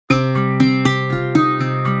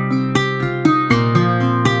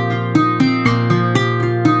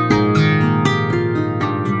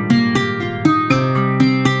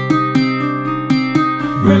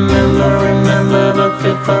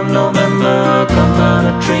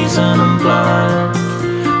treason and blood.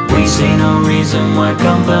 We see no reason why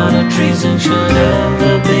gunpowder treason should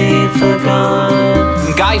ever be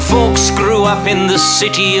forgot. Guy Fawkes grew up in the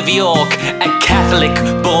city of York, a Catholic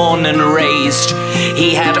born and raised.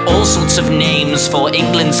 He had all sorts of names for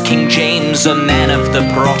England's King James, a man of the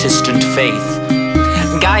Protestant faith.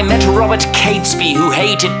 Guy met Robert Catesby, who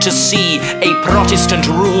hated to see a Protestant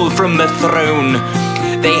rule from the throne.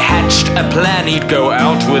 They hatched a plan, he'd go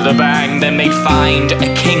out with a bang, then they'd find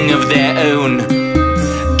a king of their own.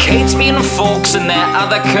 Catesby and Fawkes and their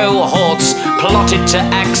other cohorts plotted to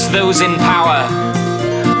axe those in power.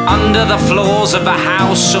 Under the floors of the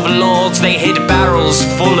House of Lords they hid barrels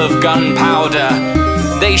full of gunpowder.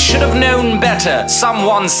 They should have known better.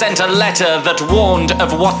 Someone sent a letter that warned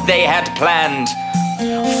of what they had planned.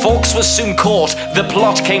 Fawkes was soon caught, the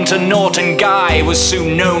plot came to naught, and Guy was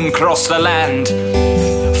soon known across the land.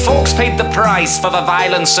 Fawkes paid the price for the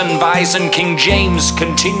violence and vice, and King James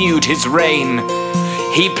continued his reign.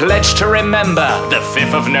 He pledged to remember the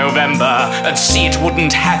 5th of November and see it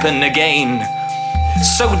wouldn't happen again.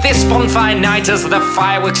 So this bonfire night, as the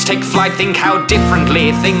fireworks take flight, think how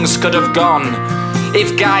differently things could have gone.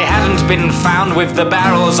 If Guy hadn't been found with the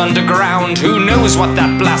barrels underground, who knows what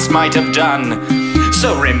that blast might have done.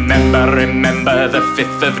 So remember, remember the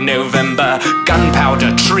 5th of November,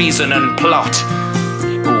 gunpowder, treason and plot.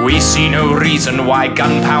 We see no reason why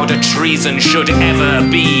gunpowder treason should ever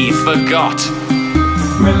be forgot.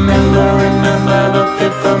 Remember, remember the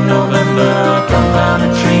 5th of November,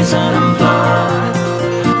 gunpowder, treason and plot.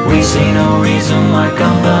 We see no reason why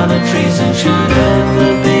gunpowder treason should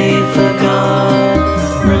ever be forgot.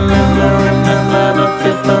 Remember, remember the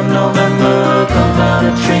 5th of November,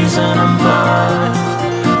 gunpowder, treason and plot.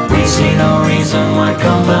 We see no reason why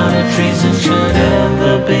gunpowder treason should